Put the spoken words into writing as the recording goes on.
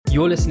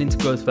You're listening to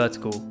Growth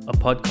Vertical, a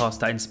podcast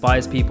that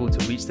inspires people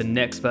to reach the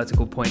next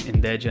vertical point in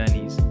their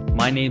journeys.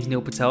 My name's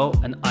Neil Patel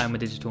and I'm a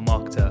digital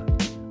marketer.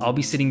 I'll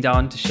be sitting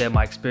down to share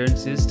my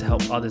experiences to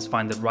help others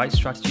find the right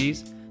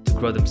strategies to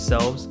grow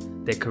themselves,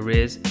 their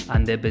careers,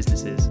 and their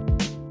businesses.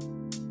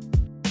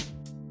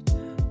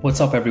 What's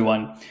up,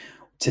 everyone?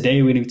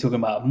 Today we're going to be talking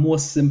about a more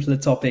simpler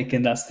topic,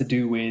 and that's to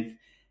do with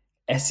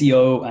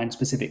SEO and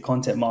specific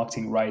content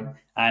marketing, right?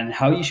 And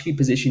how you should be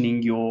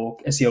positioning your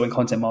SEO and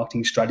content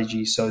marketing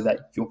strategy so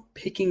that you're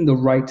picking the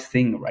right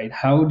thing, right?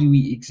 How do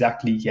we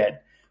exactly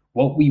get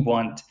what we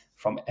want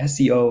from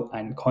SEO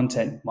and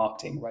content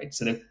marketing, right?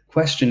 So the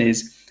question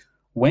is,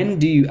 when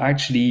do you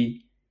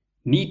actually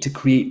need to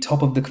create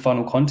top of the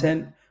funnel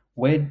content?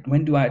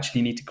 When do I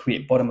actually need to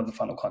create bottom of the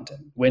funnel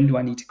content? When do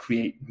I need to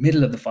create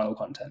middle of the funnel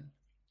content,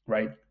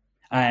 right?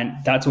 And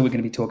that's what we're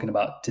going to be talking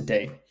about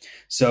today.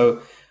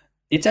 So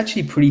it's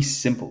actually pretty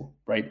simple,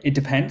 right? It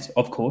depends,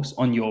 of course,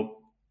 on your,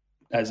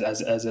 as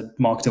a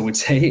marketer would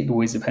say, it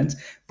always depends,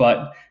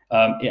 but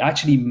it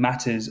actually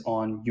matters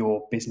on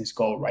your business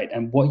goal, right?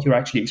 And what you're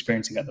actually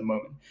experiencing at the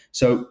moment.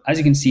 So as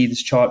you can see,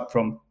 this chart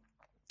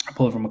I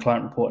pulled from a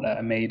client report that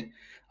I made.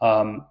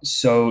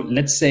 So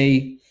let's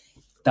say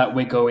that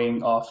we're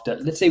going after,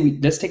 let's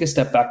take a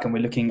step back and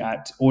we're looking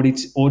at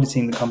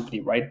auditing the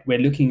company, right? We're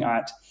looking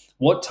at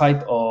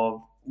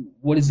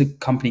what is the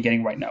company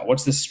getting right now?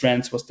 What's the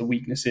strengths? What's the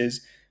weaknesses?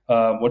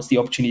 What's the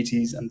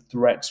opportunities and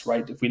threats,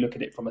 right? If we look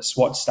at it from a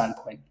SWOT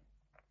standpoint.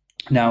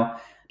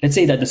 Now, let's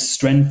say that the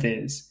strength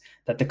is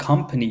that the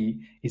company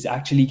is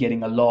actually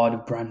getting a lot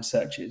of brand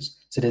searches.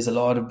 So there's a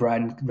lot of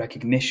brand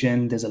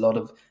recognition. There's a lot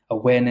of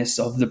awareness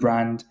of the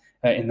brand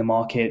in the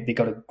market. They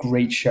got a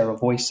great share of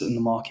voice in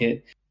the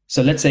market.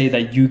 So let's say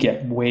that you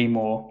get way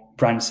more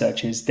brand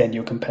searches than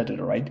your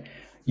competitor, right?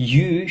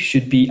 You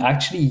should be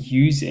actually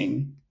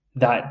using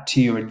that to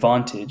your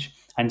advantage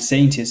and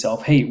saying to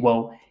yourself, hey,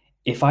 well,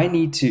 if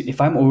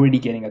I'm already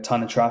getting a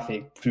ton of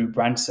traffic through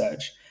brand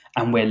search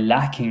and we're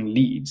lacking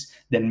leads,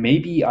 then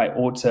maybe I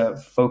ought to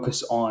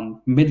focus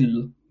on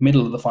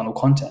middle of the funnel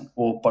content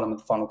or bottom of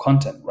the funnel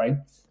content, right?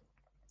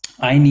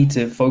 I need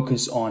to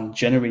focus on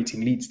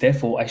generating leads.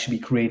 Therefore, I should be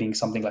creating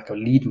something like a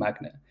lead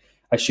magnet.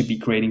 I should be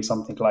creating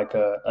something like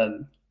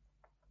a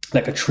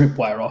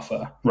tripwire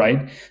offer,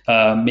 right?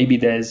 Maybe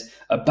there's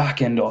a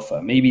back end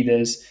offer. Maybe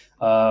there's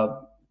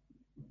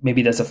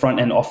a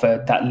front end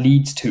offer that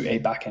leads to a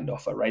back end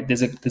offer, right?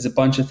 There's a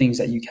bunch of things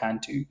that you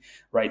can do,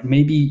 right?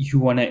 Maybe you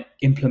want to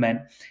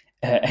implement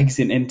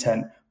exit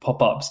intent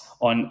pop-ups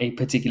on a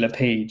particular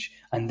page,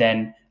 and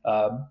then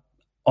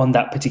on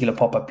that particular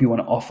pop-up, you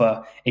want to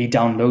offer a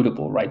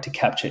downloadable, right, to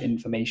capture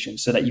information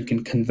so that you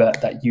can convert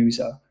that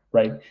user,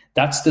 right?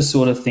 Those are the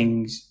sort of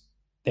things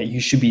that you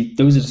should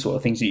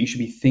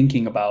be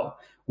thinking about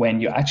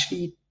when you're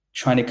actually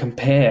trying to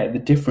compare the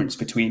difference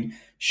between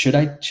should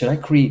I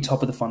create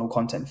top of the funnel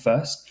content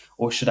first,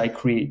 or should I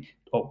create,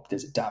 oh,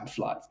 there's a damn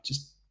fly,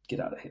 just get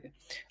out of here.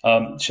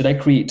 Should I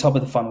create top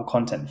of the funnel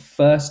content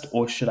first,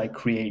 or should I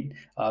create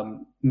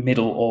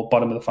middle or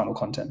bottom of the funnel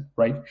content,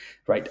 right?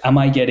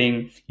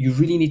 You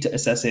really need to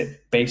assess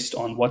it based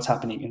on what's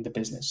happening in the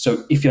business.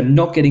 So if you're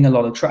not getting a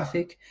lot of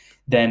traffic,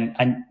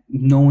 and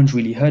no one's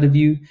really heard of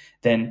you,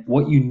 then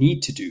what you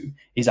need to do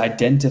is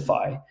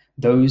identify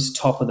those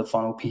top of the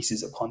funnel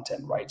pieces of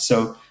content, right?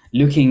 So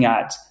looking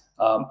at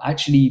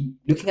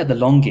the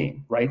long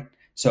game, right?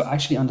 So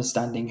actually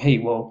understanding, hey,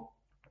 well,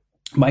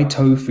 my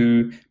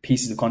tofu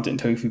pieces of content,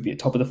 tofu be at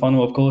top of the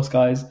funnel, of course,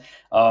 guys.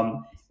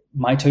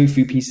 My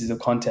tofu pieces of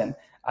content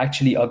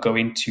actually are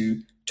going to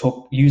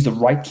use the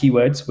right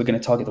keywords. We're going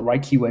to target the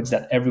right keywords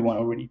that everyone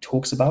already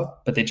talks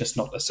about, but they're just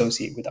not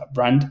associated with our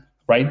brand,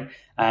 right?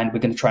 And we're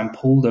going to try and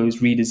pull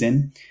those readers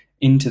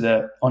onto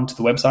the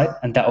website,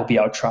 and that will be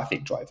our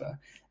traffic driver.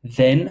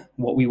 Then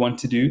what we want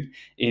to do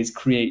is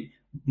create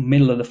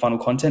middle of the funnel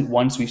content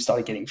once we've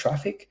started getting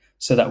traffic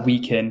so that we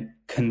can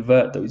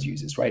convert those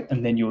users, right?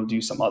 And then you'll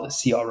do some other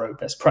CRO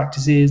best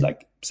practices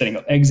like setting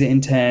up exit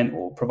intent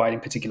or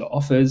providing particular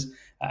offers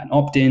and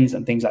opt-ins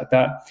and things like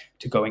that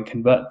to go and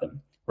convert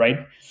them, right?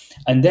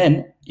 And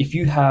then if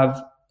you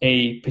have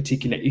a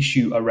particular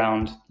issue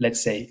around,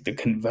 let's say, the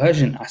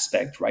conversion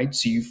aspect, right?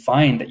 So you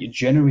find that you're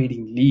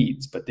generating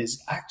leads, but there's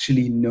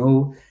actually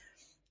no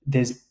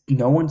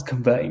one's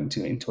converting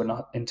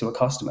into a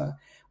customer.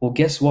 Well,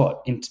 guess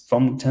what? In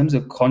terms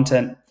of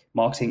content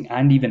marketing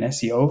and even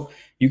SEO,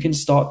 you can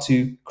start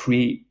to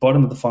create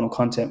bottom of the funnel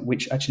content,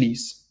 which actually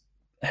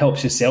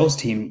helps your sales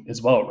team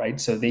as well, right?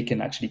 So they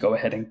can actually go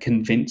ahead and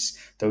convince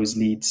those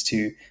leads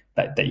to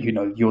that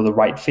you're the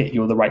right fit,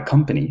 you're the right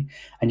company.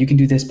 And you can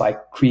do this by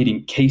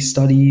creating case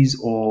studies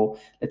or,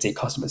 let's say,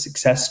 customer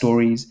success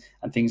stories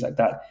and things like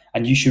that.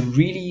 And you should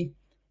really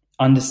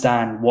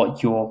understand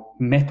what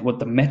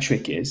the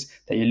metric is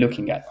that you're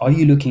looking at. Are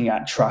you looking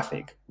at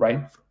traffic,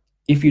 right?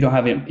 If you don't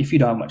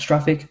have much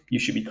traffic, you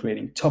should be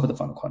creating top of the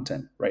funnel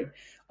content, right?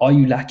 Are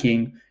you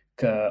lacking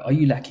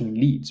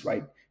leads,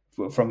 right?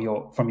 From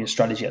your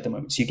strategy at the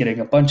moment. So you're getting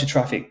a bunch of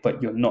traffic,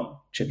 but you're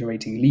not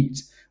generating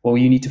leads. Well,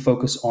 you need to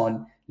focus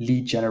on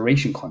lead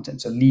generation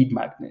content, so lead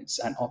magnets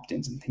and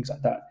opt-ins and things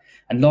like that.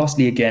 And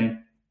lastly,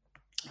 again,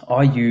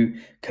 are you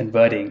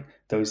converting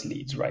those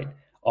leads, right?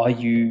 Do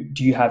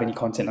you have any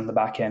content on the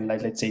back end,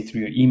 like let's say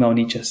through your email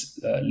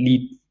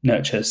lead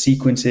nurture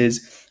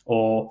sequences,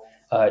 or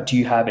do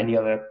you have any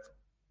other,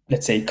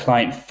 let's say,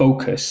 client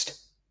focused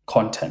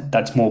content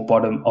that's more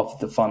bottom of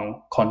the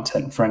funnel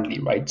content friendly,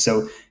 right?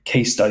 So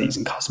case studies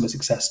and customer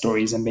success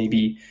stories, and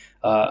maybe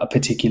a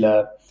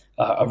particular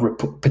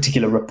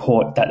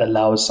report that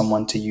allows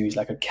someone to use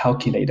like a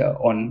calculator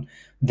on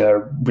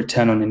the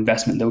return on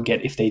investment they'll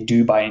get if they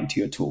do buy into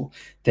your tool.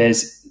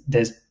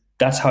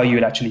 That's how you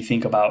would actually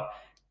think about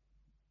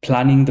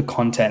planning the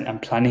content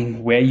and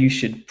planning where you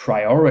should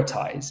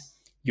prioritize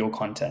your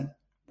content,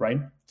 right?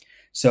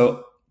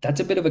 So that's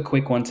a bit of a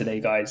quick one today,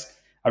 guys.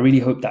 I really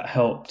hope that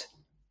helped.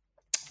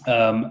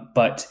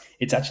 But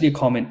it's actually a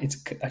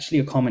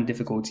common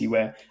difficulty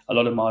where a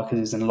lot of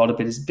marketers and a lot of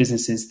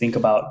businesses think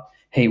about,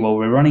 hey, well,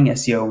 we're running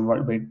SEO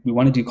and we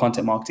want to do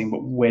content marketing,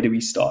 but where do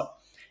we start?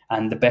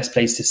 And the best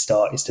place to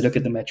start is to look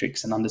at the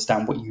metrics and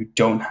understand what you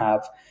don't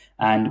have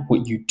and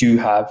what you do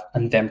have,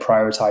 and then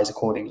prioritize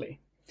accordingly.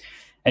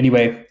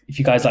 Anyway, if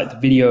you guys liked the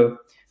video,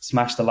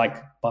 smash the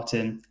like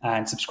button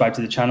and subscribe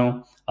to the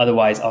channel.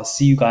 Otherwise, I'll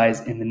see you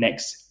guys in the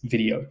next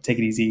video. Take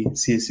it easy.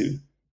 See you soon.